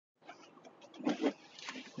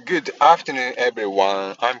Good afternoon,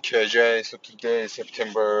 everyone. I'm KJ. So today is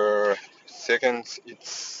September 2nd. It's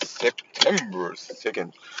September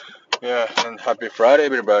 2nd. Yeah, and happy Friday,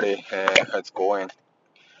 everybody. How's it going?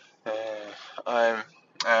 Uh, I'm.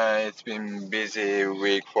 It's been busy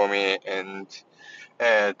week for me, and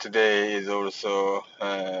today is also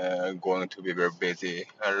going to be very busy.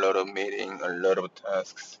 A lot of meeting, a lot of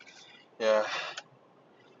tasks. Yeah,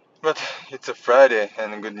 but it's a Friday,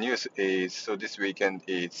 and good news is this weekend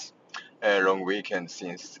is a long weekend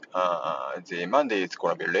since the Monday is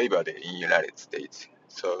gonna be Labor Day in United States.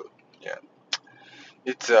 So yeah,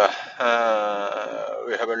 it's we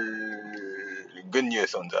have good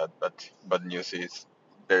news on that, but bad news is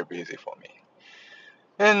very busy for me.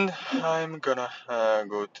 And I'm gonna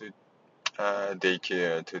go to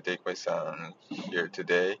daycare to take my son here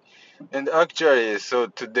today. And actually, so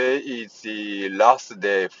today is the last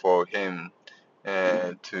day for him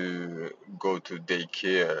to go to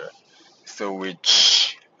daycare. So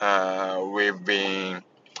which we've been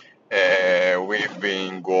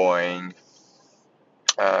going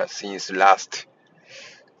since last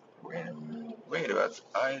when it was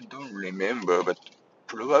I don't remember, but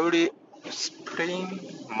probably spring,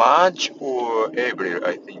 March or April,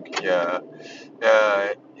 I think. Yeah,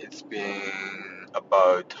 it's been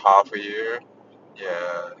about half a year.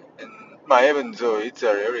 Yeah, and even though it's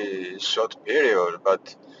a very short period,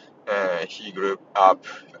 but he grew up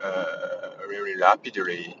very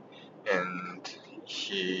rapidly, and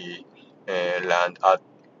he learned a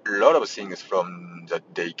lot of things from the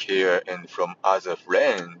daycare and from other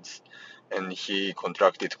friends. And he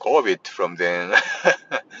contracted COVID from then,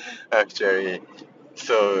 actually.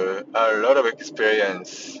 So a lot of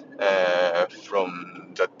experience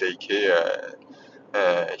from the daycare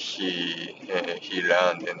he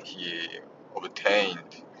learned and he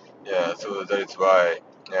obtained. Yeah, so that is why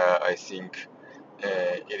I think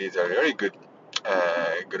it is a very good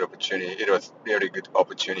opportunity. It was really good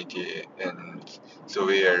opportunity, and so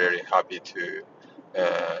we are really happy to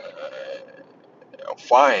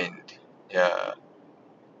find yeah,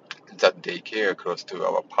 that daycare close to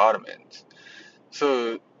our apartment.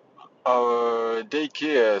 So our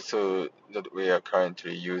daycare, so that we are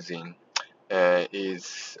currently using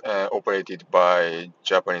is operated by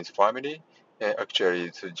Japanese family. Actually,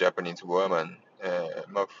 it's a Japanese woman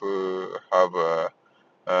who have the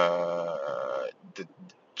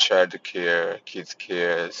child care, kids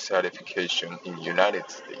care certification in United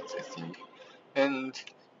States, I think. And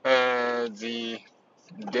the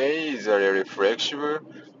days are very flexible,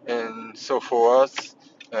 and so for us,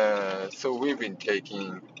 so we've been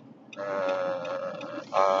taking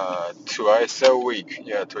twice a week.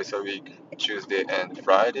 Yeah, twice a week, Tuesday and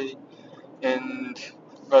Friday. And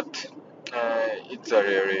but it's a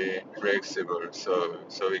really flexible, so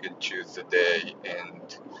we can choose the day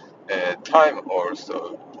and time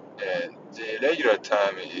also. And the regular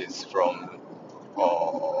time is from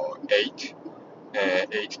 8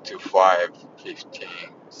 to 5:15.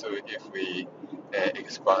 So if we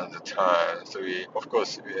expand the time, so we of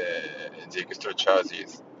course the extra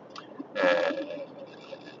charges uh,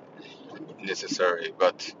 necessary,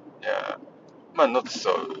 but yeah, but not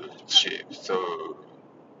so cheap. So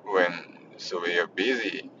when we are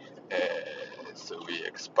busy, so we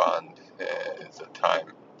expand the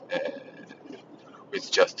time uh,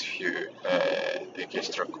 with just few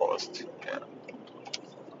extra cost. Yeah.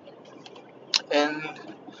 And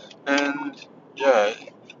and yeah,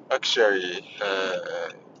 actually,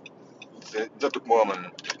 that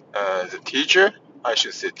woman, the teacher, I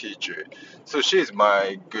should say teacher. So she's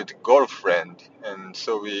my good girlfriend, and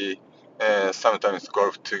so we sometimes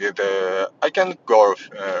golf together. I can't golf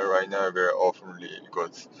right now very oftenly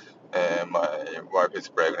because my wife is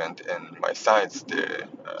pregnant and my son is the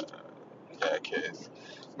case.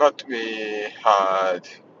 But we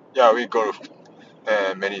golfed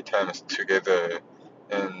many times together,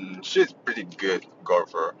 and she's pretty good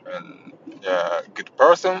golfer and yeah, good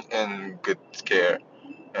person and good skier.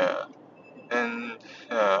 Yeah, and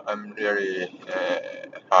I'm really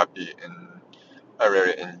happy and I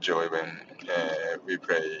really enjoy when we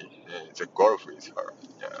play the golf with her.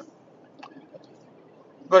 Yeah,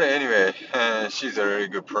 but anyway, she's a really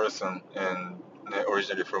good person and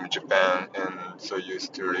originally from Japan and so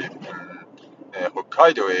used to live in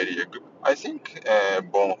Hokkaido area. I think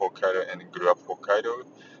born Hokkaido and grew up Hokkaido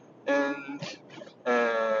and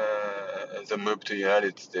the move to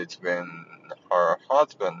United States when her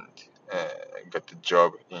husband uh, got the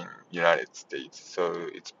job in United States. So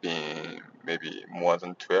it's been maybe more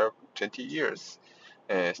than 12, 20 years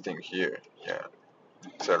staying here. Yeah,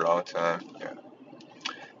 it's a long time. Yeah,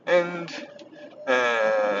 and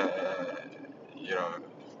uh, you know.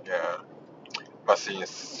 but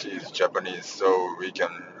since she's Japanese, so we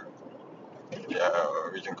can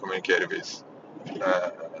communicate uh,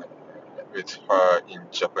 with her in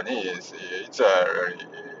Japanese. It's a really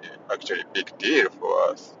actually big deal for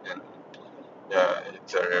us, and yeah,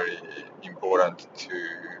 it's a really important to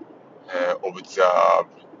observe,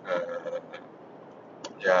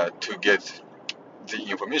 uh, to get the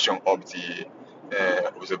information of the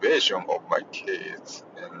observation of my kids,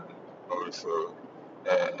 and also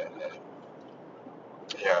uh,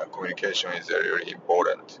 communication is very, very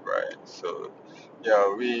important, right? So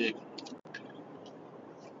yeah,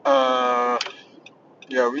 uh,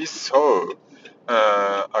 we saw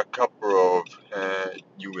a couple of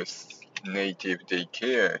U.S. native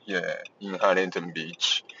daycare here in Huntington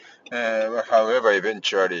Beach. However,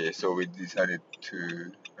 eventually, so we decided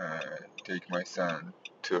to take my son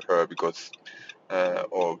to her because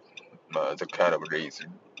of the kind of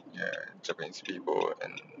reason. Yeah, Japanese people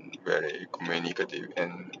and very communicative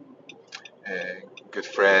and good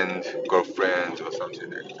friend, girlfriend, or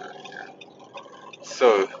something like that. Yeah.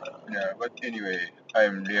 So, yeah, but anyway, I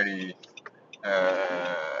really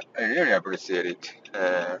appreciated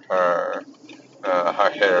her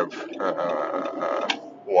help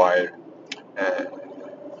while uh,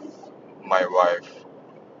 my wife,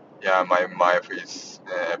 my wife is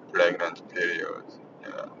pregnant period.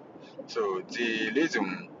 Yeah. So the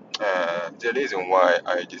reason why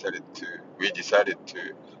we decided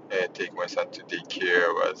to take my son to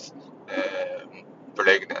daycare was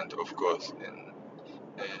pregnant, of course,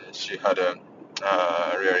 and she had a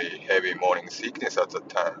really heavy morning sickness at the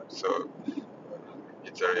time. So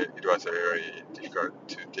it was very difficult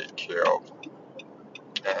to take care of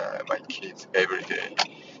my kids every day,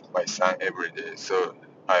 my son every day. So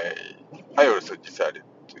I I also decided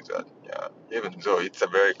to do that. Yeah, even though it's a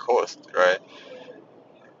very cost, right?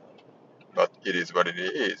 But it is what it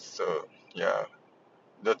is. So yeah,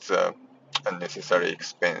 that's a unnecessary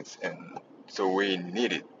expense, and so we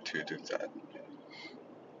needed to do that.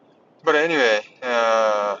 But anyway,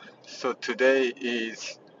 so today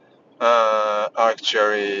is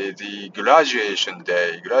actually the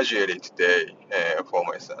graduated day for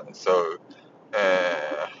my son. So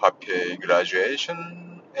happy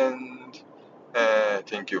graduation, and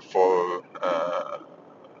thank you for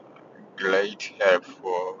great help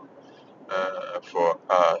for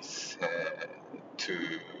us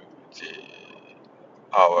to the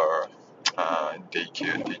our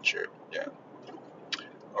daycare teacher. Yeah.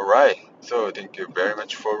 All right. So thank you very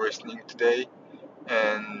much for listening today,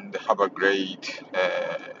 and have a great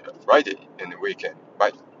Friday and weekend.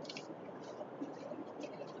 Bye.